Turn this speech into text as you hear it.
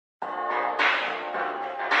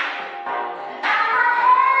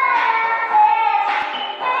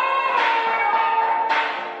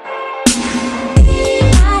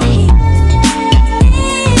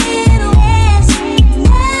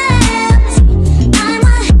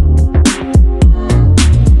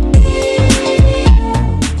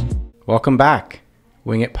Welcome back.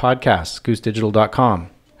 Wing It Podcast,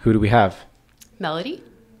 goosedigital.com. Who do we have? Melody,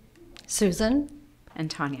 Susan,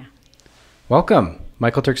 and Tanya. Welcome.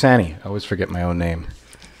 Michael Turksani. I always forget my own name.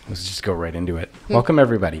 Let's just go right into it. Welcome,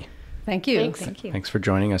 everybody. thank you. Thanks. Thank you. Thanks for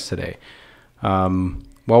joining us today. Well,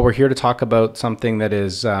 we're here to talk about something that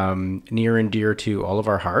is near and dear to all of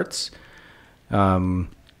our hearts.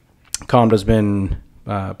 COMDA's been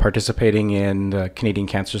participating in the Canadian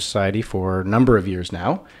Cancer Society for a number of years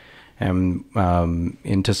now, and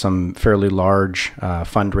into some fairly large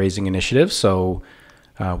fundraising initiatives. So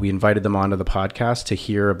we invited them onto the podcast to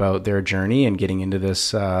hear about their journey and getting into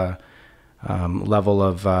this level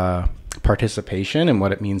of participation and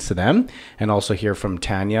what it means to them, and also hear from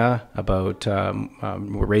Tanya about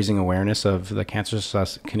raising awareness of the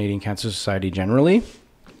Canadian Cancer Society generally,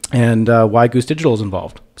 and why Goose Digital is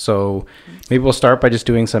involved. So maybe we'll start by just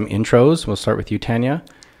doing some intros. We'll start with you, Tanya.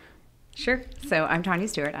 Sure. So I'm Tanya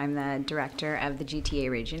Stewart. I'm the director of the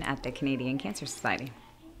GTA region at the Canadian Cancer Society.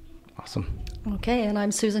 Awesome. Okay, and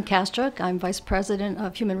I'm Susan Kastruk. I'm Vice President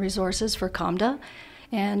of Human Resources for COMDA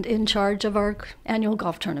and in charge of our annual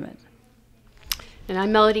golf tournament. And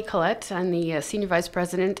I'm Melody Collette. I'm the Senior Vice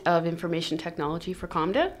President of Information Technology for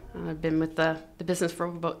COMDA. I've been with the business for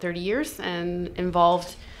about 30 years and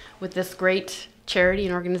involved with this great charity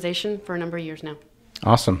and organization for a number of years now.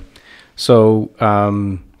 Awesome.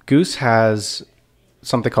 So Goose has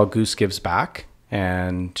something called Goose Gives Back,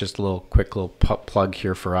 and just a quick little plug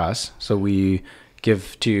here for us. So we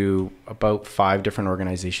give to about 5 different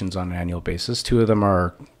organizations on an annual basis. 2 of them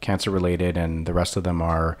are cancer related, and the rest of them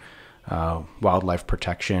are wildlife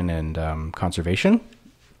protection and conservation.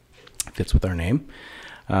 Fits with our name.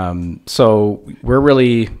 So we're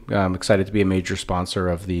really excited to be a major sponsor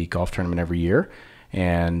of the golf tournament every year,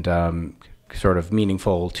 and sort of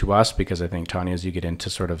meaningful to us because I think, Tanya, as you get into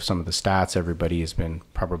sort of some of the stats, everybody has been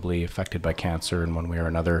probably affected by cancer in one way or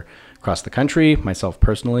another across the country, myself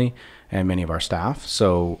personally, and many of our staff.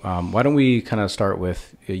 So why don't we kind of start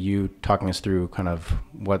with you talking us through kind of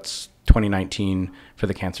what's 2019 for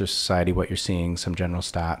the Cancer Society, what you're seeing, some general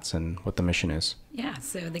stats, and what the mission is. Yeah,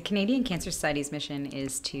 so the Canadian Cancer Society's mission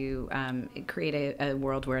is to create a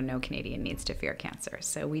world where no Canadian needs to fear cancer.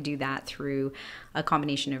 So we do that through a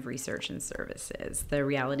combination of research and services. The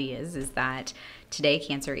reality is that today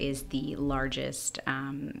cancer is the largest,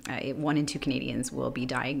 1 in 2 Canadians will be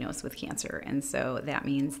diagnosed with cancer. And so that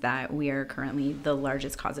means that we are currently the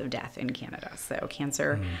largest cause of death in Canada. So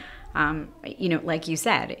cancer, like you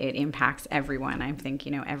said, it impacts everyone. I think,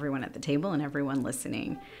 everyone at the table and everyone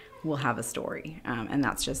listening will have a story. And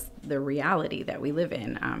that's just the reality that we live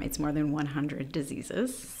in. It's more than 100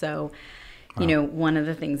 diseases. So, one of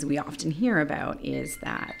the things we often hear about is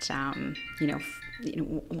that,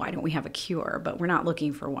 why don't we have a cure? But we're not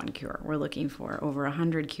looking for one cure. We're looking for over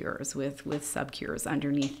 100 cures with sub-cures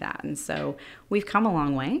underneath that. And so we've come a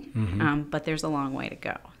long way, but there's a long way to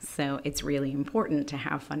go. So it's really important to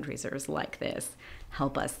have fundraisers like this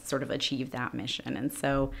help us sort of achieve that mission. And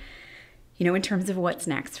so, in terms of what's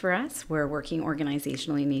next for us, we're working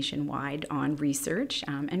organizationally nationwide on research,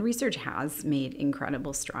 and research has made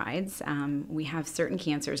incredible strides. We have certain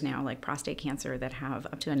cancers now, like prostate cancer, that have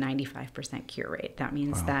up to a 95% cure rate. That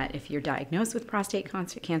means that if you're diagnosed with prostate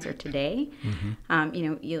cancer today,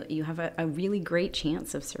 you have a really great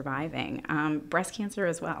chance of surviving. Breast cancer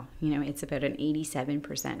as well. It's about an 87%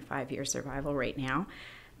 5-year survival rate now.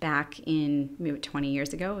 Back in maybe 20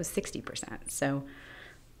 years ago, it was 60%. So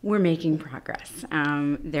we're making progress.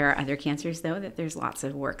 There are other cancers, though, that there's lots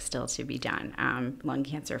of work still to be done. Lung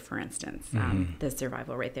cancer, for instance, the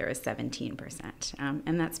survival rate there is 17%.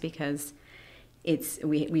 And that's because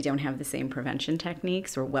we don't have the same prevention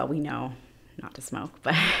techniques, or, well, we know not to smoke,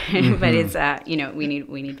 but but it's we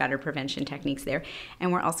need better prevention techniques there,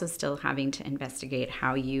 and we're also still having to investigate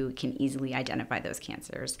how you can easily identify those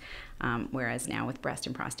cancers. Whereas now with breast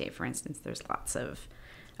and prostate, for instance, there's lots of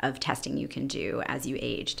testing you can do as you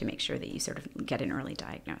age to make sure that you sort of get an early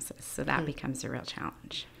diagnosis. So that becomes a real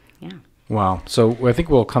challenge. Yeah. Wow. So I think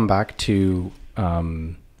we'll come back to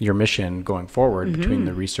your mission going forward between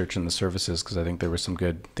the research and the services, because I think there were some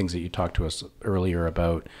good things that you talked to us earlier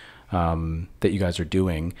about that you guys are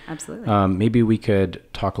doing. Absolutely. Maybe we could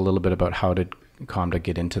talk a little bit about how did COMDA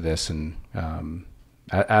get into this, and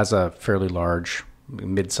as a fairly large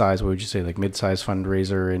mid-size, what would you say, like mid-size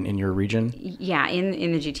fundraiser in your region? Yeah, in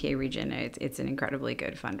the GTA region, it's an incredibly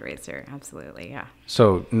good fundraiser. Absolutely, yeah.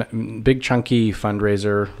 So big chunky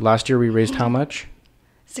fundraiser. Last year we raised how much?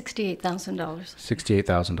 $68,000.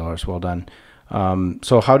 $68,000. Well done.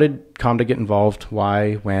 So how did COMDA get involved?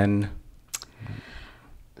 Why? When?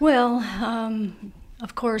 Well,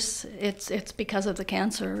 Of course, it's because of the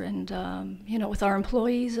cancer, and with our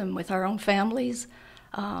employees and with our own families,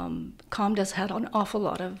 COMDA's had an awful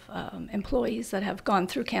lot of employees that have gone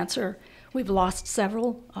through cancer. We've lost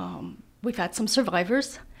several. We've had some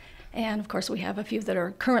survivors, and of course, we have a few that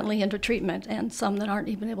are currently under treatment, and some that aren't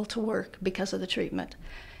even able to work because of the treatment.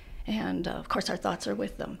 And of course, our thoughts are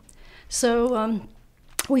with them. So.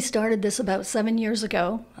 We started this about 7 years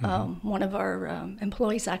ago. One of our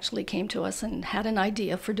employees actually came to us and had an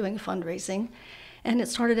idea for doing fundraising. And it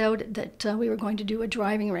started out that we were going to do a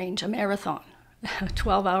driving range, a marathon, a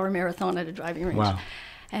 12-hour marathon at a driving range. Wow.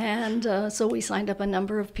 And so we signed up a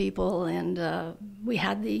number of people, and we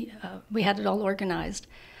had it all organized.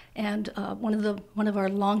 And one of our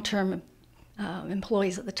long-term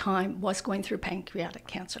employees at the time was going through pancreatic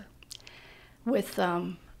cancer with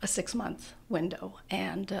a 6-month window,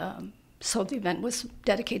 and so the event was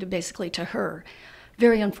dedicated basically to her.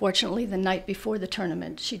 Very unfortunately, the night before the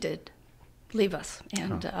tournament, she did leave us,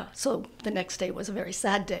 and so the next day was a very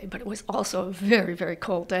sad day, but it was also a very, very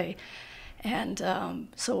cold day. And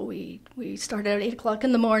so we started at 8 o'clock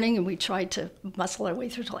in the morning, and we tried to muscle our way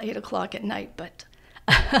through till 8 o'clock at night, but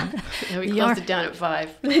we closed it down at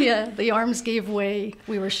 5. Yeah, the arms gave way.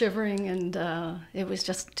 We were shivering, and it was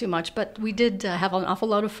just too much. But we did have an awful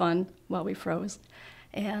lot of fun while we froze.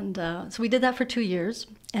 And so we did that for 2 years.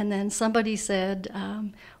 And then somebody said,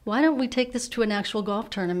 why don't we take this to an actual golf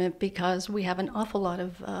tournament? Because we have an awful lot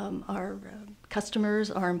of our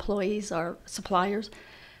customers, our employees, our suppliers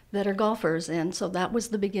that are golfers. And so that was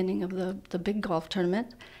the beginning of the big golf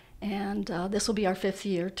tournament. And this will be our 5th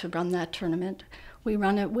year to run that tournament. We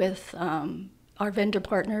run it with our vendor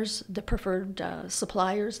partners, the preferred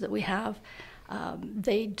suppliers that we have.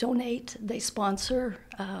 They donate, they sponsor,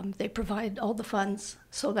 they provide all the funds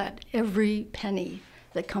so that every penny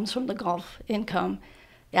that comes from the golf income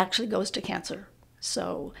actually goes to cancer.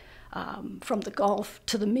 So from the golf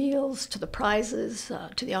to the meals, to the prizes,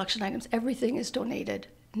 to the auction items, everything is donated.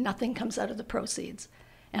 Nothing comes out of the proceeds.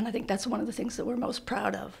 And I think that's one of the things that we're most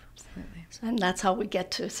proud of. Absolutely. And that's how we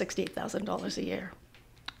get to $68,000 a year.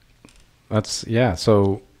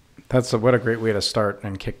 So that's what a great way to start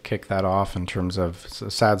and kick that off in terms of a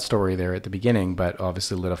sad story there at the beginning, but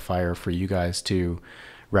obviously lit a fire for you guys to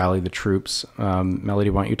rally the troops. Melody,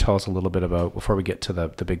 why don't you tell us a little bit about, before we get to the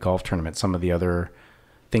big golf tournament, some of the other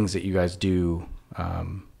things that you guys do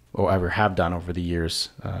or ever have done over the years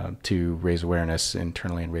to raise awareness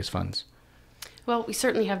internally and raise funds? Well, we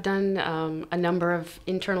certainly have done a number of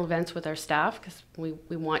internal events with our staff, because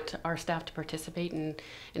we want our staff to participate and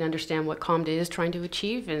understand what COMDA is trying to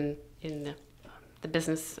achieve in the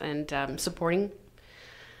business, and supporting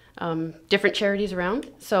different charities around.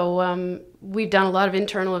 So we've done a lot of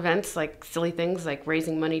internal events, like silly things like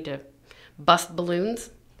raising money to bust balloons,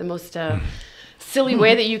 the most silly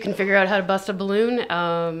way that you can figure out how to bust a balloon.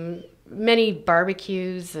 Many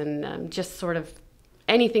barbecues, and just sort of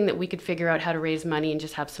anything that we could figure out how to raise money and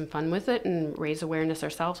just have some fun with it and raise awareness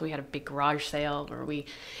ourselves. We had a big garage sale where we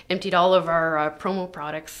emptied all of our promo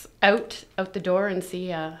products out the door and see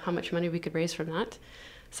how much money we could raise from that.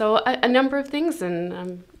 So a number of things,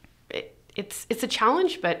 and it's a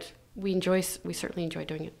challenge, but we certainly enjoy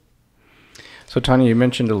doing it. So Tanya, you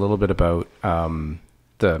mentioned a little bit about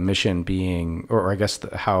the mission being, or I guess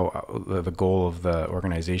how the goal of the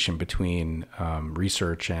organization between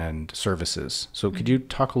research and services. So could you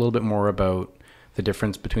talk a little bit more about the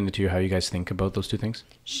difference between the two, how you guys think about those two things?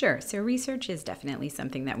 Sure. So research is definitely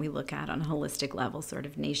something that we look at on a holistic level, sort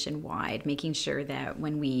of nationwide, making sure that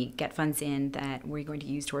when we get funds in that we're going to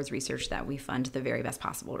use towards research, that we fund the very best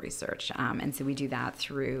possible research. And so we do that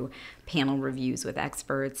through panel reviews with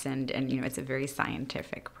experts, and it's a very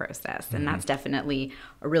scientific process. And that's definitely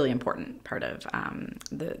a really important part of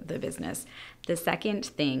the business. The second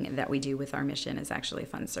thing that we do with our mission is actually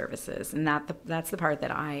fund services, and that's the part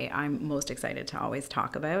that I'm most excited to always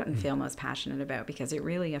talk about and feel most passionate about, because it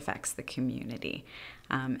really affects the community.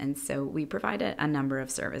 And so we provide a number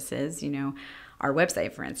of services. Our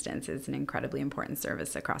website, for instance, is an incredibly important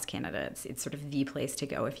service across Canada. It's sort of the place to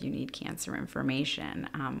go if you need cancer information.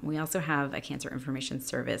 We also have a cancer information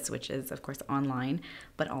service, which is, of course, online,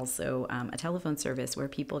 but also a telephone service where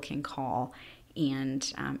people can call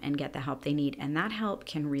and get the help they need. And that help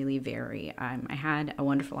can really vary. I had a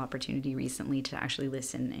wonderful opportunity recently to actually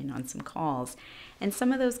listen in on some calls. And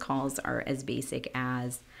some of those calls are as basic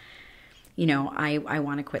as, I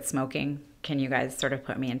want to quit smoking. Can you guys sort of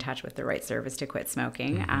put me in touch with the right service to quit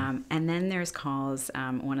smoking? And then there's calls.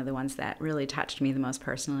 One of the ones that really touched me the most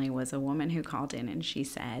personally was a woman who called in, and she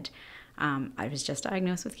said, I was just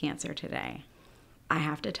diagnosed with cancer today. I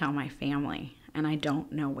have to tell my family, and I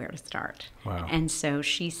don't know where to start. Wow. And so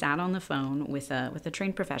she sat on the phone with a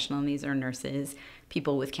trained professional, and these are nurses,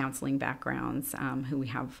 people with counseling backgrounds who we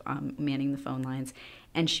have manning the phone lines,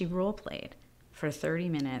 and she role played for 30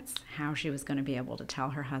 minutes how she was going to be able to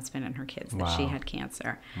tell her husband and her kids that she had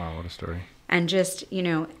cancer. Wow, what a story. And just, you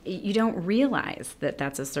know, you don't realize that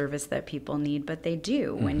that's a service that people need, but they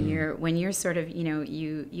do. When you're sort of, you know,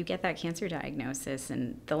 you get that cancer diagnosis,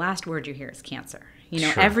 and the last word you hear is cancer. You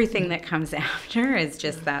know, Sure. everything that comes after is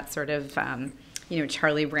just that sort of, you know,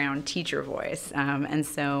 Charlie Brown teacher voice. And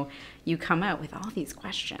so you come out with all these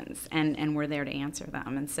questions, and we're there to answer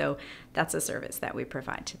them. And so that's a service that we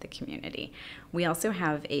provide to the community. We also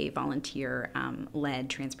have a volunteer-led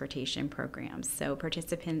transportation program. So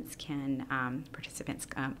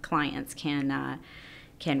clients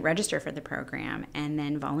can register for the program, and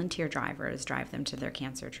then volunteer drivers drive them to their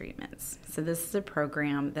cancer treatments. So this is a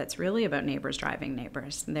program that's really about neighbors driving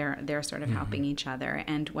neighbors. They're sort of helping each other.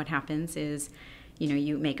 And what happens is, you know,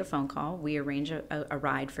 you make a phone call, we arrange a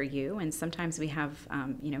ride for you, and sometimes we have,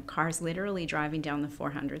 you know, cars literally driving down the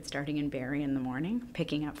 400 starting in Barrie in the morning,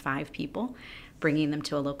 picking up 5 people, bringing them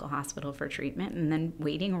to a local hospital for treatment, and then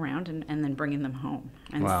waiting around and then bringing them home.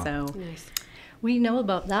 And Wow. so... Nice. We know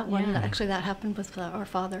about that one. Yeah. Actually, that happened with our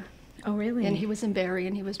father. Oh, really? And he was in Barrie,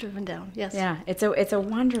 and he was driven down. Yes. Yeah, it's a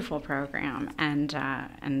wonderful program, and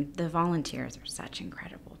the volunteers are such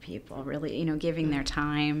incredible people. Really, you know, giving their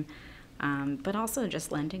time, but also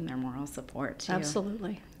just lending their moral support too.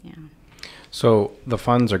 Absolutely. Yeah. So the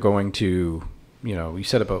funds are going to, you know, you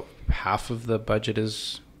said about half of the budget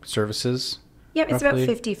is services? Yeah, it's about roughly?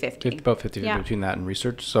 50-50. About 50 Yeah. between that and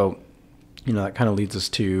research. So, you know, that kind of leads us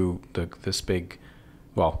to this big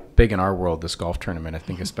in our world, this golf tournament, I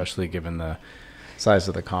think, especially given the size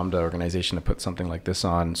of the COMDA organization to put something like this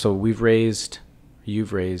on. So you've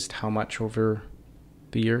raised how much over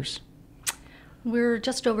the years? We're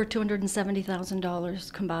just over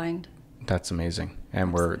 $270,000 combined. That's amazing.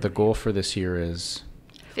 And the goal for this year is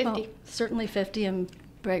 50. Well, certainly 50, and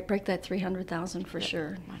break that 300,000 for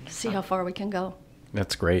sure. See how far we can go.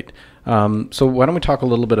 That's great. So why don't we talk a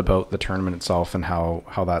little bit about the tournament itself and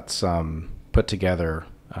how that's put together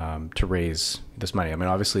to raise this money? I mean,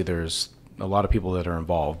 obviously there's a lot of people that are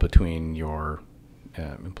involved between your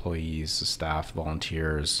employees, staff,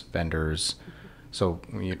 volunteers, vendors. So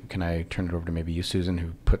can I turn it over to maybe you, Susan,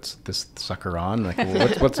 who puts this sucker on? Like,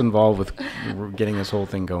 what's involved with getting this whole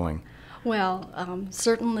thing going? Well,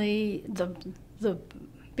 certainly the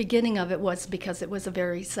beginning of it was because it was a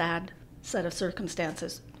very sad set of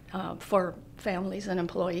circumstances for families and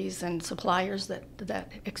employees and suppliers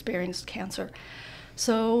that experienced cancer.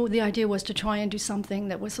 So the idea was to try and do something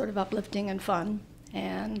that was sort of uplifting and fun,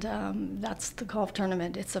 and that's the golf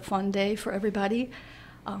tournament. It's a fun day for everybody.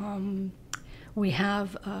 We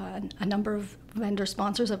have a number of vendor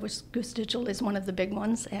sponsors, of which Goose Digital is one of the big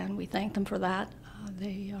ones, and we thank them for that.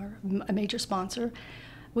 They are a major sponsor.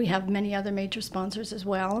 We have many other major sponsors as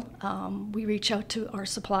well. We reach out to our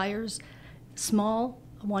suppliers, small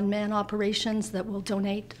one-man operations that will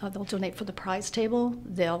donate. They'll donate for the prize table.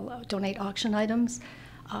 They'll donate auction items.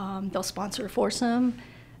 They'll sponsor a foursome.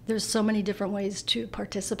 There's so many different ways to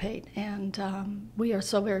participate, and we are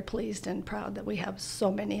so very pleased and proud that we have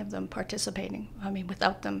so many of them participating. I mean,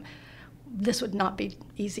 without them, this would not be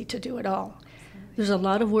easy to do at all. There's a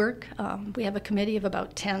lot of work. We have a committee of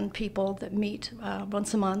about 10 people that meet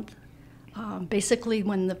once a month. Basically,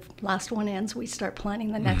 when the last one ends, we start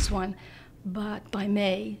planning the next one. But by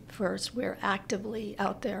May 1st, we're actively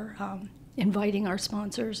out there inviting our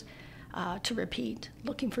sponsors to repeat,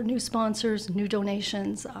 looking for new sponsors, new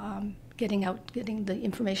donations, getting the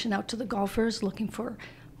information out to the golfers, looking for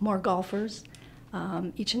more golfers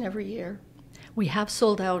each and every year. We have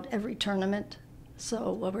sold out every tournament,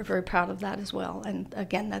 so we're very proud of that as well. And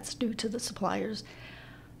again, that's due to the suppliers.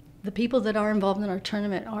 The people that are involved in our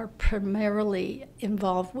tournament are primarily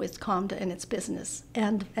involved with COMDA and its business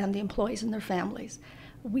and the employees and their families.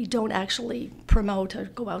 We don't actually promote or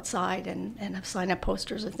go outside and have sign-up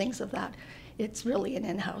posters or things of that. It's really an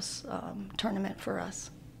in-house tournament for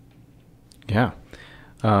us. Yeah.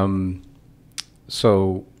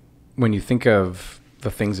 So when you think of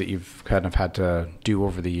the things that you've kind of had to do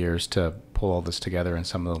over the years to pull all this together and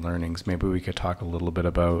some of the learnings, maybe we could talk a little bit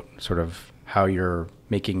about sort of how you're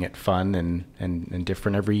making it fun and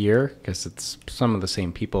different every year, because it's some of the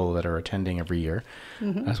same people that are attending every year,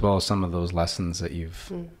 as well as some of those lessons that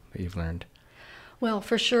you've learned. Well,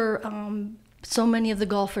 for sure, so many of the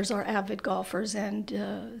golfers are avid golfers,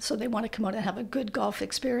 and so they want to come out and have a good golf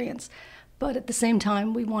experience. But at the same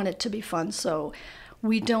time, we want it to be fun. So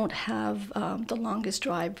we don't have the longest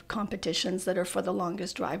drive competitions that are for the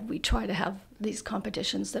longest drive. We try to have these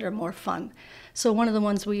competitions that are more fun. So one of the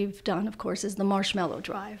ones we've done, of course, is the marshmallow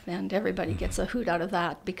drive, and everybody gets a hoot out of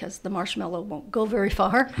that because the marshmallow won't go very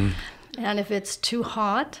far. And if it's too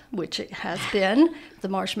hot, which it has been, the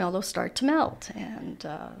marshmallows start to melt, and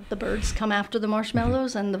the birds come after the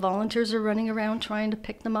marshmallows, and the volunteers are running around trying to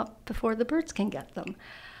pick them up before the birds can get them.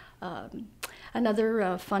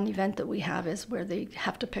 Another fun event that we have is where they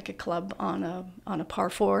have to pick a club on a par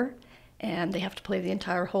 4, and they have to play the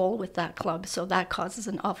entire hole with that club. So that causes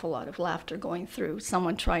an awful lot of laughter going through.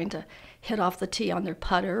 Someone trying to hit off the tee on their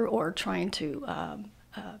putter, or trying to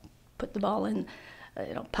put the ball in,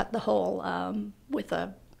 putt the hole with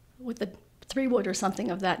a 3-wood or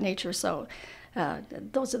something of that nature. So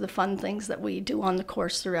those are the fun things that we do on the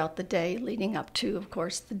course throughout the day, leading up to, of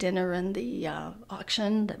course, the dinner and the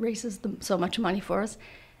auction that raises so much money for us,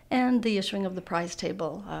 and the issuing of the prize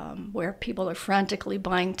table, where people are frantically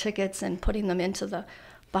buying tickets and putting them into the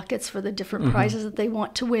buckets for the different prizes that they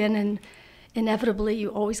want to win. And inevitably, you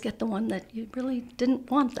always get the one that you really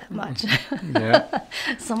didn't want that much. Yeah.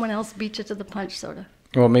 Someone else beat you to the punch, sort of.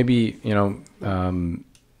 Well, maybe,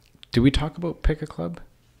 do we talk about pick a club?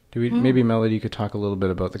 Maybe Melody, you could talk a little bit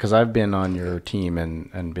about, because I've been on your team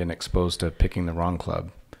and been exposed to picking the wrong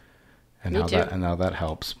club, and how that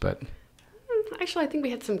helps. But actually, I think we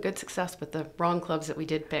had some good success with the wrong clubs that we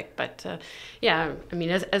did pick. But yeah, I mean,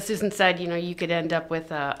 as Susan said, you could end up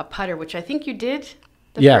with a putter, which I think you did.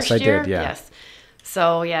 Yes, I first year. did. Yeah. Yes.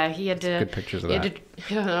 So yeah, he had to. Good pictures of that.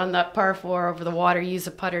 On that par 4 over the water, use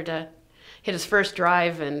a putter to hit his first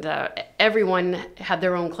drive, and everyone had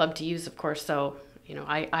their own club to use, of course. So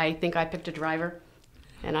I think I picked a driver,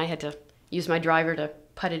 and I had to use my driver to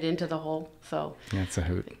put it into the hole. So that's a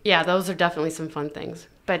hoot. Yeah, those are definitely some fun things.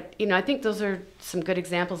 But I think those are some good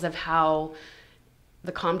examples of how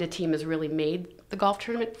the COMDA team has really made the golf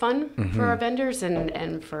tournament fun for our vendors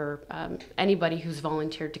and for anybody who's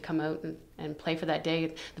volunteered to come out and play for that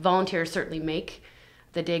day. The volunteers certainly make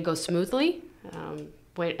the day go smoothly.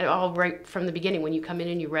 All right from the beginning, when you come in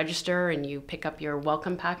and you register and you pick up your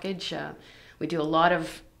welcome package, we do a lot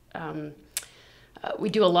of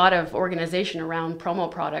organization around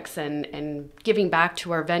promo products and giving back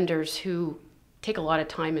to our vendors who take a lot of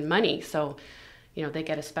time and money. So, they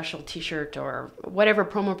get a special T-shirt or whatever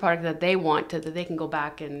promo product that they want that they can go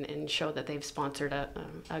back and show that they've sponsored a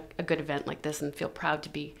good event like this and feel proud to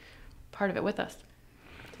be part of it with us.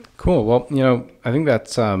 Cool. Well, I think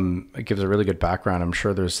that's it gives a really good background. I'm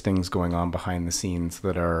sure there's things going on behind the scenes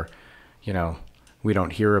that are, we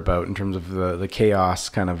don't hear about in terms of the chaos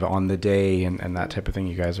kind of on the day and that type of thing.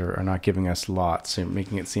 You guys are not giving us lots. You're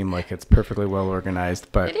making it seem like it's perfectly well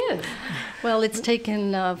organized, but it is. Well, it's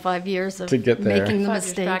taken 5 years of to get there. Making the 5 years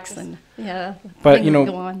mistakes, practice. and yeah. But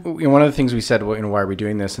go on. One of the things we said, why are we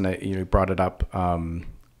doing this? And I brought it up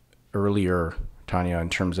earlier, Tanya, in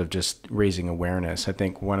terms of just raising awareness. I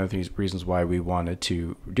think one of these reasons why we wanted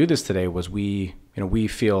to do this today was we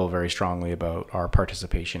feel very strongly about our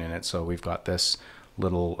participation in it. So we've got this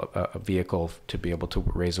little vehicle to be able to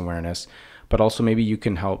raise awareness, but also maybe you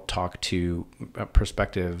can help talk to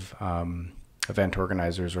prospective event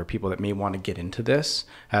organizers or people that may want to get into this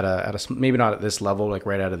at a maybe not at this level, like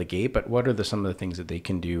right out of the gate, but what are some of the things that they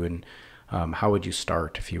can do, and how would you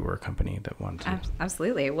start if you were a company that wanted to?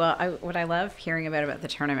 Absolutely. Well, what I love hearing about the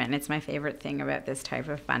tournament, and it's my favorite thing about this type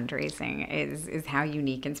of fundraising, is how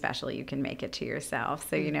unique and special you can make it to yourself.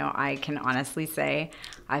 So, I can honestly say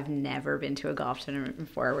I've never been to a golf tournament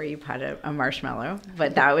before where you put a marshmallow,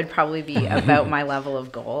 but that would probably be about my level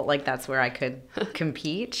of goal. Like, that's where I could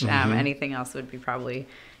compete. Anything else would be probably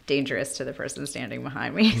dangerous to the person standing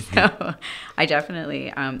behind me. So I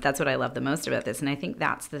definitely, that's what I love the most about this. And I think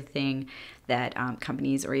that's the thing that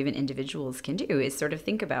companies or even individuals can do, is sort of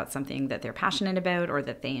think about something that they're passionate about or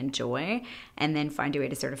that they enjoy, and then find a way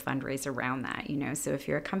to sort of fundraise around that, So if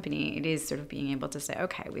you're a company, it is sort of being able to say,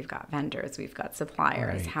 okay, we've got vendors, we've got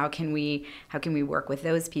suppliers. Right. How can we work with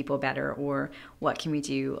those people better, or what can we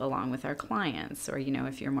do along with our clients? Or,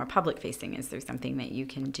 if you're more public facing, is there something that you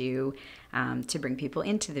can do to bring people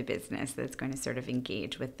into the business that's going to sort of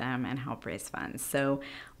engage with them and help raise funds? So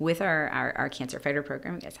with our Cancer Fighter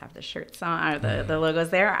program, you guys have the shirts on, or the logos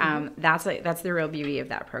there. That's the real beauty of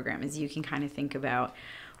that program, is you can kind of think about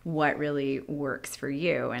what really works for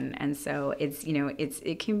you, and so it's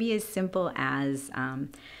it can be as simple as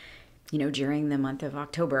during the month of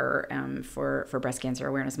October for Breast Cancer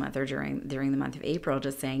Awareness Month, or during the month of April,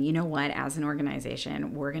 just saying, you know what, as an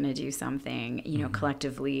organization, we're going to do something,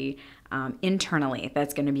 collectively, internally,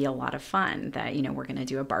 that's going to be a lot of fun, that, we're going to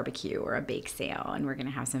do a barbecue or a bake sale, and we're going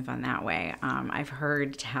to have some fun that way. I've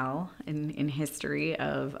heard tell in history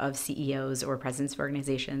of CEOs or presidents of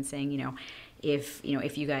organizations saying, if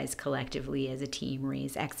you guys collectively as a team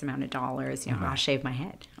raise X amount of dollars, I'll shave my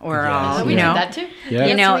head, or I'll, we did that too.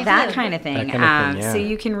 Yeah. that kind of thing. Yeah. So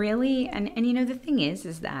you can really, and the thing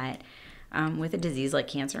is that with a disease like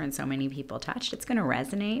cancer and so many people touched, it's going to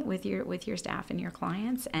resonate with your staff and your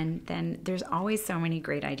clients. And then there's always so many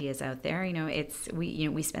great ideas out there.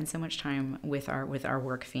 We spend so much time with our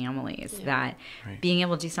work families that being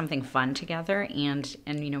able to do something fun together and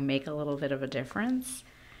make a little bit of a difference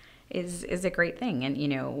is a great thing. And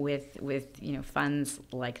with funds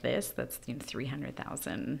like this, that's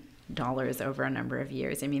 $300,000 over a number of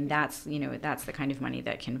years. I mean, that's the kind of money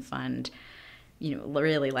that can fund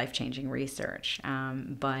really life-changing research.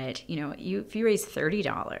 But if you raise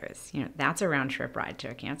 $30, that's a round-trip ride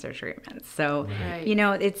to a cancer treatment. So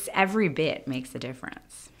it's every bit makes a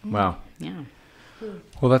difference. Wow. Yeah.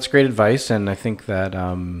 Well, that's great advice, and I think that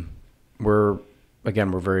we're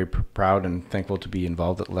very proud and thankful to be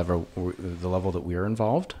involved at the level that we are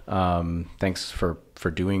involved. Thanks for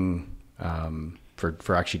doing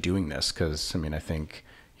for actually doing this, because I think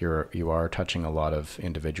you are touching a lot of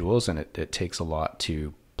individuals, and it takes a lot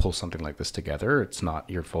to pull something like this together. It's not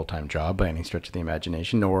your full-time job by any stretch of the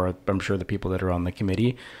imagination, nor I'm sure the people that are on the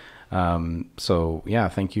committee. So yeah,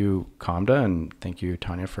 thank you, COMDA, and thank you,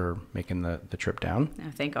 Tanya, for making the trip down.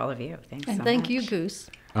 Thank all of you. Thanks and so thank much. you, Goose.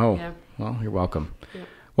 Oh, well, you're welcome. Yeah.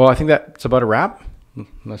 Well, I think that's about a wrap,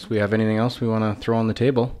 unless we have anything else we want to throw on the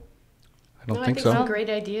table. I don't think so. Some great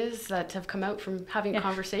ideas that have come out from having a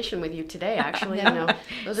conversation with you today, actually.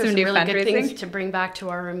 Those are some new really good things fundraising to bring back to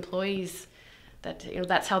our employees, that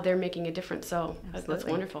that's how they're making a difference. So that's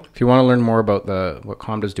wonderful. If you want to learn more about what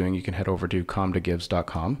COMDA's doing, you can head over to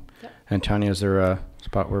comdagives.com. Yep. And Tanya, is there a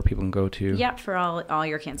spot where people can go to? Yeah, for all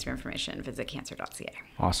your cancer information, visit cancer.ca.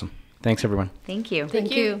 Awesome. Thanks, everyone. Thank you. Thank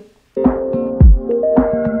you.